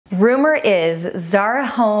rumor is Zara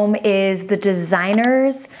Home is the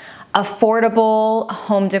designer's affordable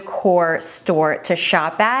home decor store to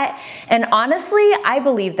shop at. And honestly, I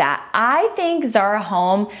believe that. I think Zara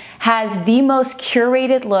Home has the most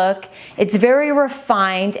curated look. It's very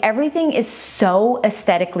refined. Everything is so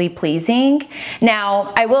aesthetically pleasing.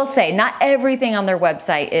 Now, I will say not everything on their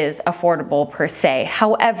website is affordable per se.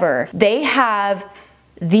 However, they have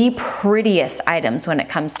the prettiest items when it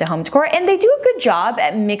comes to home decor, and they do a good job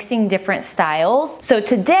at mixing different styles. So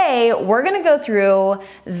today we're gonna go through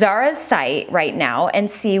Zara's site right now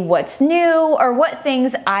and see what's new or what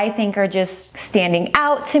things I think are just standing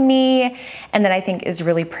out to me and that I think is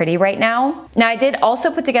really pretty right now. Now, I did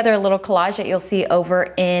also put together a little collage that you'll see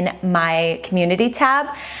over in my community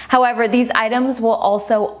tab. However, these items will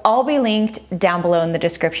also all be linked down below in the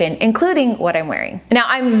description, including what I'm wearing. Now,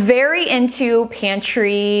 I'm very into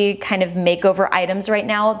pantry kind of makeover items right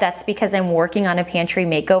now. That's because I'm working on a pantry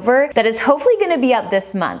makeover that is hopefully gonna be up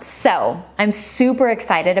this month. So I'm super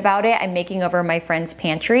excited about it. I'm making over my friend's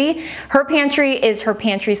pantry. Her pantry is her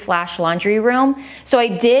pantry / laundry room. So I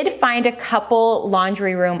did find a couple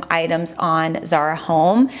laundry room items on Zara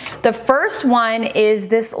Home. The first one is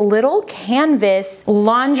this little canvas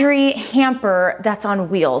laundry hamper that's on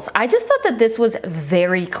wheels. I just thought that this was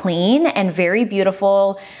very clean and very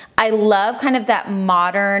beautiful. I love kind of that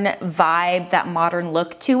modern vibe, that modern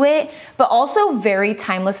look to it, but also very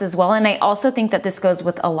timeless as well. And I also think that this goes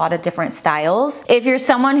with a lot of different styles. If you're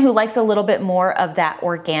someone who likes a little bit more of that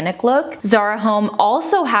organic look, Zara Home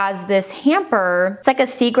also has this hamper. It's like a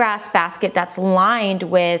seagrass basket that's lined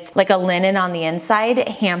with like a linen on the inside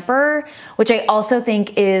hamper, which I also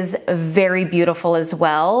think is very beautiful as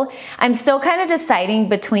well. I'm still kind of deciding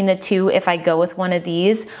between the two if I go with one of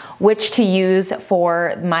these, which to use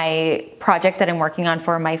for my project that I'm working on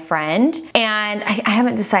for my friend. And I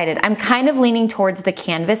haven't decided. I'm kind of leaning towards the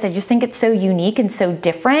canvas. I just think it's so unique and so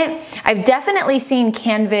different. I've definitely seen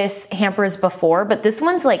canvas hampers before, but this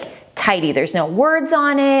one's like tidy. There's no words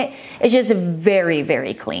on it. It's just very,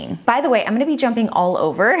 very clean. By the way, I'm gonna be jumping all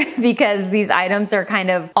over because these items are kind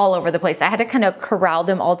of all over the place. I had to kind of corral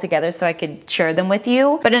them all together so I could share them with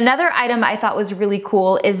you. But another item I thought was really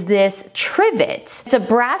cool is this trivet. It's a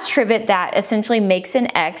brass trivet that essentially makes an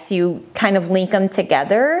X. You kind of link them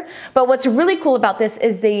together. But what's really cool about this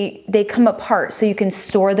is they come apart so you can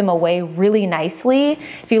store them away really nicely.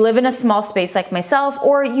 If you live in a small space like myself,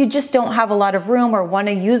 or you just don't have a lot of room or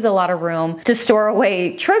wanna use a lot of room to store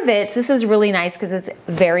away trivets, this is really nice because it's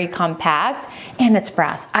very compact and it's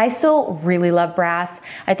brass. I still really love brass.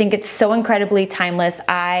 I think it's so incredibly timeless.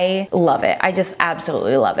 I love it. I just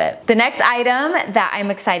absolutely love it. The next item that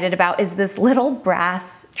I'm excited about is this little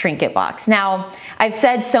brass trinket box. Now, I've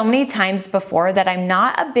said so many times before that I'm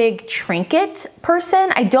not a big trinket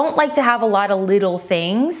person. I don't like to have a lot of little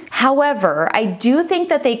things. However, I do think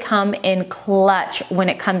that they come in clutch when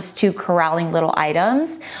it comes to corralling little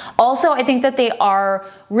items. Also, I think that they are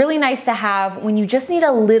really nice to have when you just need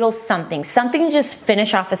a little something to just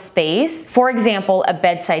finish off a space. For example, a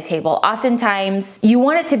bedside table. Oftentimes you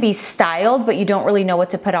want it to be styled, but you don't really know what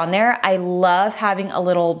to put on there. I love having a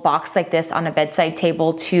little box like this on a bedside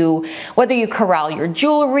table to, whether you corral your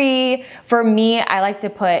jewelry. For me, I like to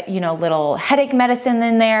put, little headache medicine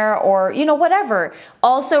in there or, whatever.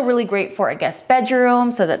 Also really great for a guest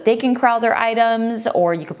bedroom so that they can corral their items,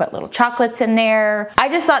 or you could put little chocolates in there. I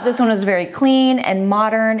just thought this one was very clean and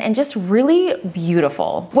modern and just really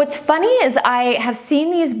beautiful. What's funny is I have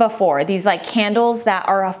seen these before, these like candles that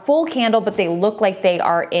are a full candle, but they look like they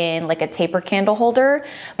are in like a taper candle holder,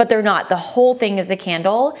 but they're not. The whole thing is a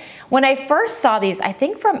candle. When I first saw these, I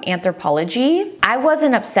think from Anthropologie, I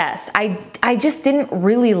wasn't obsessed. I just didn't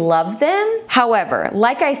really love them. However,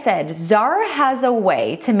 like I said, Zara has a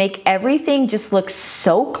way to make everything just look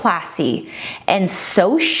so classy and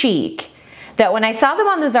so chic that when I saw them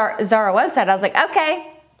on the Zara website, I was like, okay,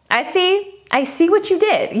 I see what you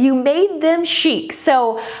did. You made them chic.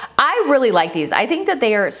 So I really like these. I think that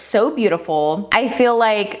they are so beautiful. I feel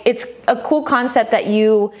like it's a cool concept that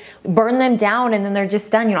you burn them down and then they're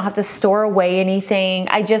just done. You don't have to store away anything.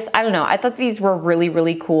 I don't know. I thought these were really,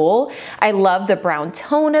 really cool. I love the brown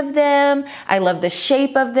tone of them. I love the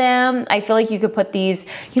shape of them. I feel like you could put these,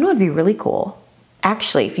 it'd be really cool.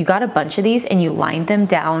 Actually, if you got a bunch of these and you lined them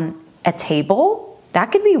down a table, that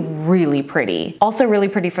could be really pretty. Also really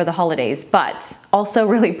pretty for the holidays, but also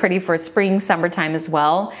really pretty for spring, summertime as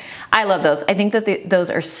well. I love those. I think that those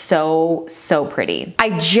are so, so pretty.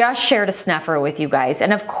 I just shared a snuffer with you guys.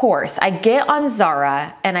 And of course, I get on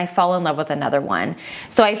Zara and I fall in love with another one.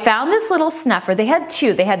 So I found this little snuffer. They had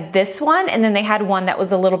two. They had this one and then they had one that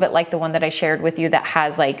was a little bit like the one that I shared with you that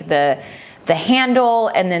has like the the handle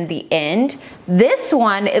and then the end. This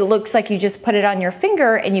one, it looks like you just put it on your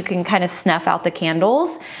finger and you can kind of snuff out the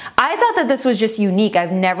candles. I thought that this was just unique.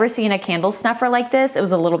 I've never seen a candle snuffer like this. It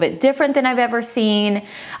was a little bit different than I've ever seen.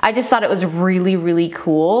 I just thought it was really, really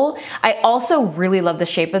cool. I also really love the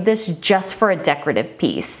shape of this just for a decorative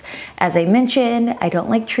piece. As I mentioned, I don't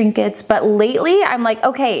like trinkets, but lately I'm like,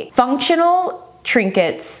 okay, functional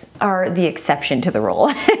trinkets are the exception to the rule.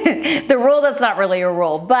 The rule that's not really a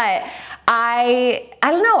rule, but I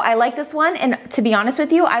don't know, I like this one, and to be honest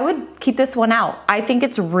with you, I would keep this one out. I think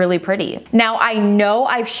it's really pretty. Now, I know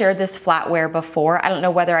I've shared this flatware before. I don't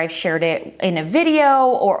know whether I've shared it in a video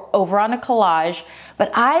or over on a collage, but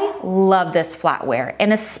I love this flatware,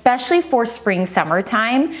 and especially for spring,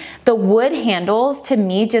 summertime, the wood handles to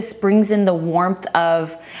me just brings in the warmth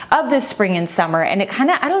of the spring and summer, and it kind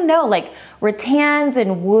of, I don't know, like rattans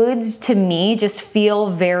and woods to me just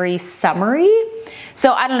feel very summery.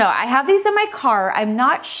 So I don't know, I have these in my car. I'm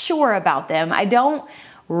not sure about them. I don't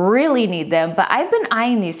really need them, but I've been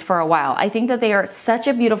eyeing these for a while. I think that they are such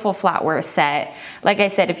a beautiful flatware set. Like I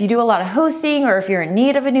said, if you do a lot of hosting or if you're in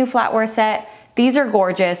need of a new flatware set, these are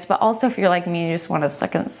gorgeous, but also if you're like me and you just want a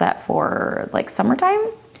second set for like summertime,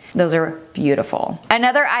 those are beautiful.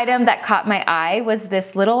 Another item that caught my eye was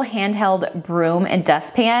this little handheld broom and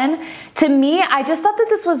dustpan. To me, I just thought that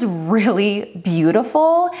this was really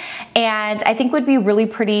beautiful, and I think would be really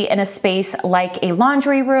pretty in a space like a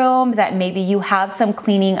laundry room that maybe you have some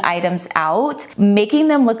cleaning items out. Making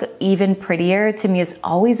them look even prettier to me is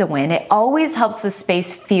always a win. It always helps the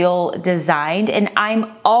space feel designed, and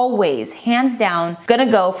I'm always, hands down, gonna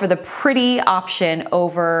go for the pretty option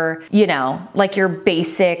over, you know, like your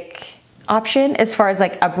basic option as far as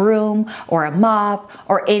like a broom or a mop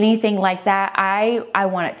or anything like that. I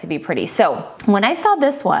want it to be pretty. So when I saw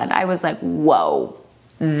this one, I was like, whoa,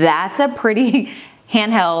 that's a pretty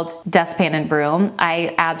handheld dustpan and broom.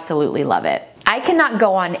 I absolutely love it. I cannot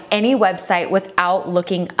go on any website without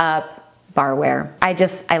looking up barware.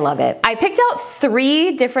 I love it. I picked out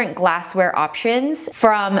 3 different glassware options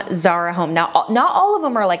from Zara Home. Now, not all of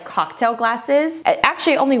them are like cocktail glasses.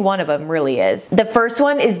 Actually, only one of them really is. The first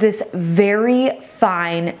one is this very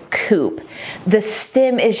fine coupe. The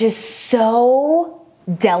stem is just so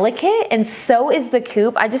delicate, and so is the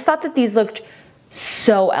coupe. I just thought that these looked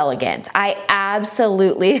so elegant. I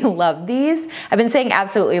absolutely love these. I've been saying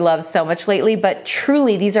absolutely love so much lately, but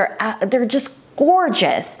truly these are, they're just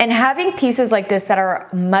gorgeous. And having pieces like this that are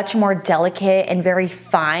much more delicate and very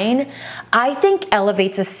fine, I think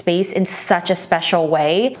elevates a space in such a special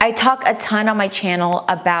way. I talk a ton on my channel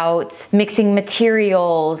about mixing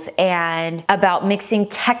materials and about mixing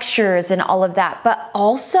textures and all of that, but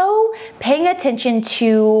also paying attention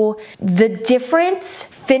to the different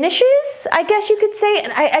finishes, I guess you could say.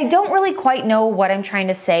 And I don't really quite know what I'm trying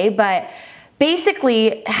to say, but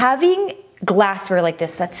basically having glassware like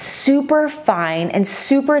this that's super fine and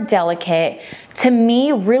super delicate, to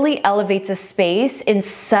me really elevates a space in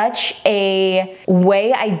such a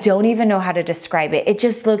way I don't even know how to describe it. It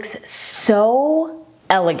just looks so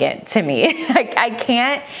elegant to me. I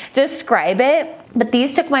can't describe it, but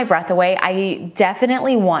these took my breath away. I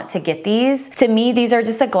definitely want to get these. To me, these are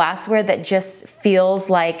just a glassware that just feels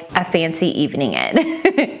like a fancy evening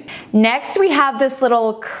in. Next, we have this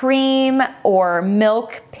little cream or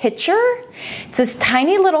milk pitcher. It's this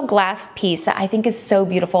tiny little glass piece that I think is so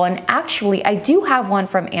beautiful. And actually, I do have one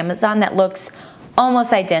from Amazon that looks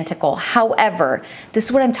almost identical. However, this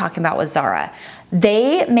is what I'm talking about with Zara.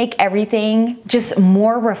 They make everything just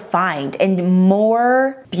more refined and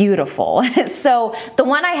more beautiful. So the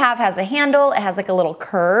one I have has a handle, it has like a little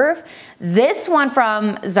curve. This one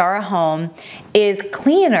from Zara Home is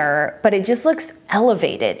cleaner, but it just looks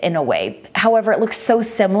elevated in a way. However, it looks so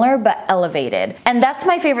similar, but elevated. And that's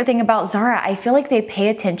my favorite thing about Zara. I feel like they pay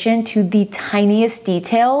attention to the tiniest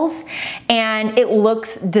details, and it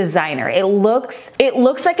looks designer. It looks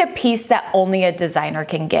like a piece that only a designer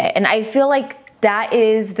can get. And I feel like that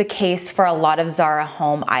is the case for a lot of Zara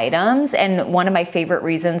Home items, and one of my favorite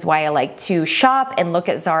reasons why I like to shop and look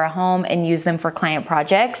at Zara Home and use them for client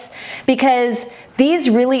projects, because these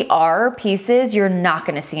really are pieces you're not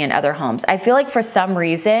gonna see in other homes. I feel like for some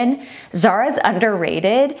reason, Zara's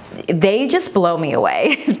underrated. They just blow me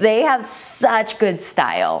away. They have such good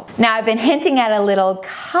style. Now, I've been hinting at a little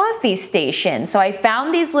coffee station. So I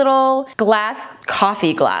found these little glass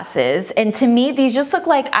coffee glasses, and to me, these just look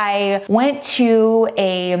like I went to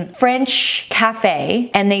a French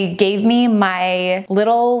cafe and they gave me my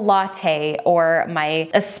little latte or my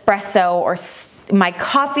espresso or my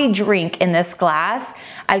coffee drink in this glass,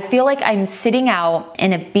 I feel like I'm sitting out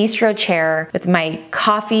in a bistro chair with my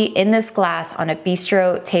coffee in this glass on a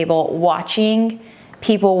bistro table watching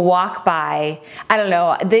people walk by. I don't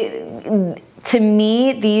know. To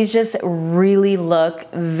me, these just really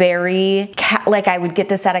look very like I would get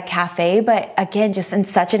this at a cafe, but again, just in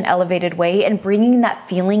such an elevated way, and bringing that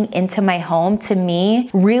feeling into my home, to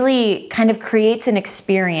me, really kind of creates an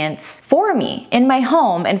experience for me in my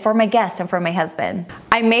home and for my guests and for my husband.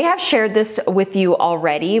 I may have shared this with you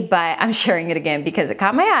already, but I'm sharing it again because it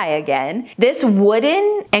caught my eye again. This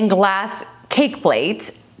wooden and glass cake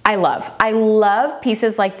plate, I love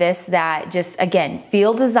pieces like this that just, again,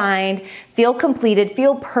 feel designed, feel completed,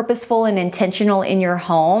 feel purposeful and intentional in your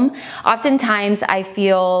home. Oftentimes I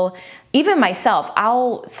feel, even myself,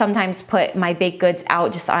 I'll sometimes put my baked goods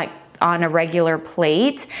out just on a regular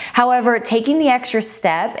plate. However, taking the extra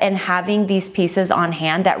step and having these pieces on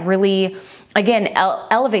hand that really, again,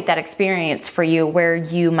 elevate that experience for you, where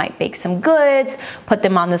you might bake some goods, put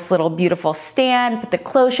them on this little beautiful stand, put the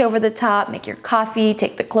cloche over the top, make your coffee,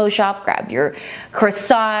 take the cloche off, grab your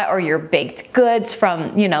croissant or your baked goods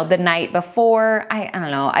from, you know, the night before. I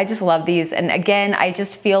don't know, I just love these. And again, I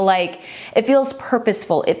just feel like it feels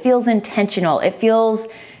purposeful, it feels intentional, it feels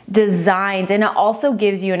designed, and it also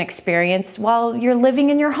gives you an experience while you're living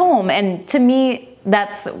in your home. And to me,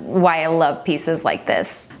 that's why I love pieces like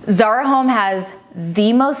this. Zara Home has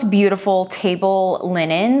the most beautiful table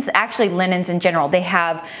linens, actually linens in general. They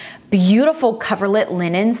have beautiful coverlet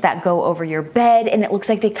linens that go over your bed, and it looks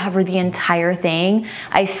like they cover the entire thing.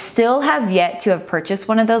 I still have yet to have purchased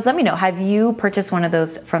one of those. Let me know, have you purchased one of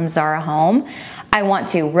those from Zara Home? I want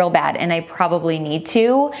to real bad, and I probably need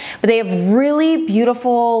to, but they have really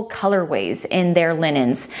beautiful colorways in their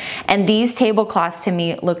linens. And these tablecloths to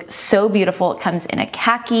me look so beautiful. It comes in a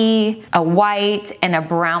khaki, a white, and a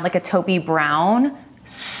brown, like a taupey brown.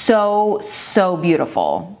 So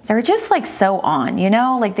beautiful. They're just like so on, you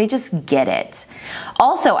know, like they just get it.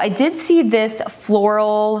 Also, I did see this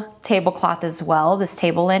floral tablecloth as well, this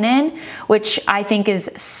table linen, which I think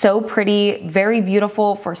is so pretty, very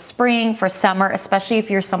beautiful for spring, for summer, especially if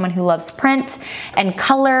you're someone who loves print and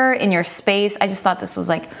color in your space. I just thought this was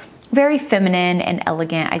like very feminine and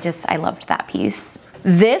elegant. I loved that piece.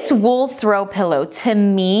 This wool throw pillow, to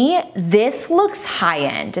me, this looks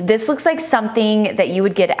high-end. This looks like something that you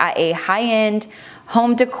would get at a high-end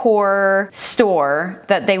home decor store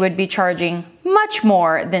that they would be charging much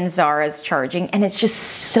more than Zara's charging. And it's just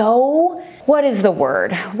so, what is the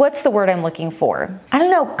word? What's the word I'm looking for? I don't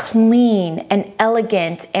know, clean and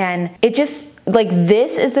elegant. And it just, like,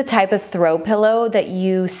 this is the type of throw pillow that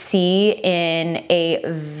you see in a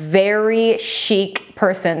very chic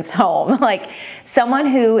person's home. Like someone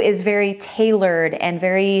who is very tailored and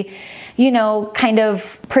very, you know, kind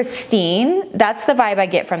of pristine. That's the vibe I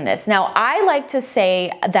get from this. Now, I like to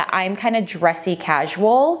say that I'm kind of dressy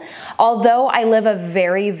casual, although I live a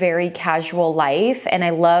very casual life and I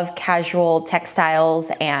love casual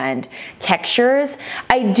textiles and textures.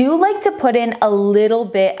 I do like to put in a little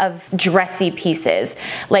bit of dressy pieces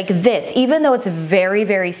like this. Even though it's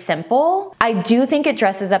very simple, I do think it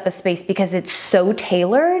dresses up a space because it's so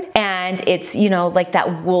tailored and it's, you know, like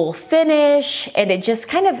that wool finish, and it just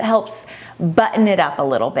kind of helps button it up a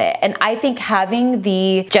little bit. And I think having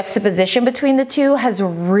the juxtaposition between the two has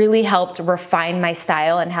really helped refine my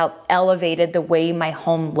style and help elevated the way my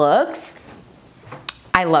home looks.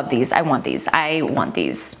 I love these. I want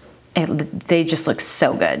these. They just look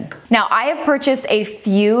so good. Now, I have purchased a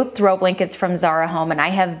few throw blankets from Zara Home and I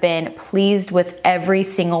have been pleased with every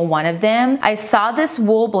single one of them. I saw this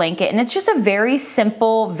wool blanket and it's just a very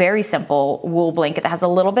simple wool blanket that has a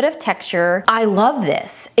little bit of texture. I love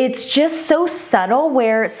this. It's just so subtle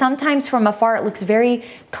where sometimes from afar it looks very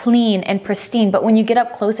clean and pristine, but when you get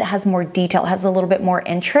up close, it has more detail, it has a little bit more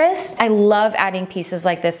interest. I love adding pieces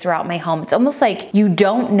like this throughout my home. It's almost like you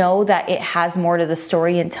don't know that it has more to the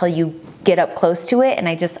story until you get up close to it, and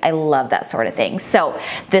I love that sort of thing. So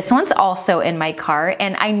this one's also in my cart,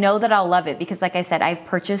 and I know that I'll love it because, like I said, I've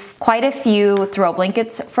purchased quite a few throw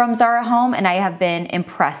blankets from Zara Home and I have been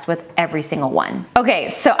impressed with every single one. Okay,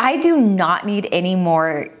 so I do not need any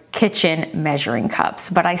more kitchen measuring cups,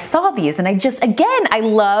 but I saw these and I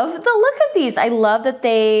love the look of these. I love that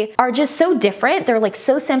they are just so different. They're like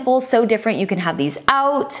so simple, so different. You can have these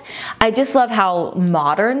out. I just love how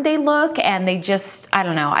modern they look, and they just, I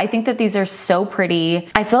don't know. I think that these are so pretty.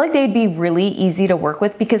 I feel like they'd be really easy to work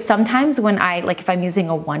with because sometimes when if I'm using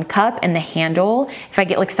a 1 cup and the handle, if I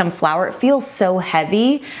get like some flour, it feels so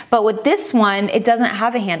heavy. But with this one, it doesn't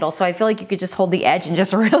have a handle. So I feel like you could just hold the edge and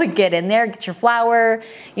just really get in there, get your flour,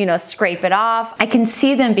 you know, know, scrape it off. I can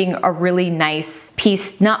see them being a really nice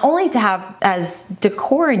piece, not only to have as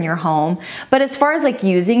decor in your home, but as far as like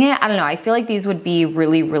using it, I don't know, I feel like these would be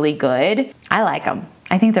really, really good. I like them.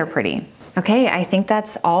 I think they're pretty. Okay, I think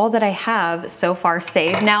that's all that I have so far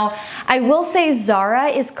saved. Now, I will say Zara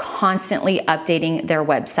is constantly updating their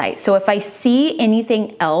website. So if I see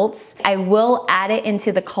anything else, I will add it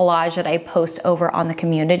into the collage that I post over on the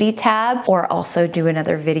community tab, or also do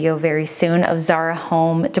another video very soon of Zara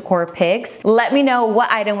home decor pics. Let me know what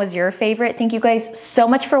item was your favorite. Thank you guys so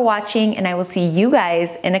much for watching, and I will see you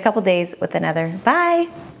guys in a couple days with another. Bye.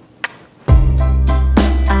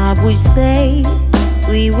 I would say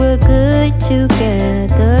we were good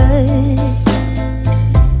together.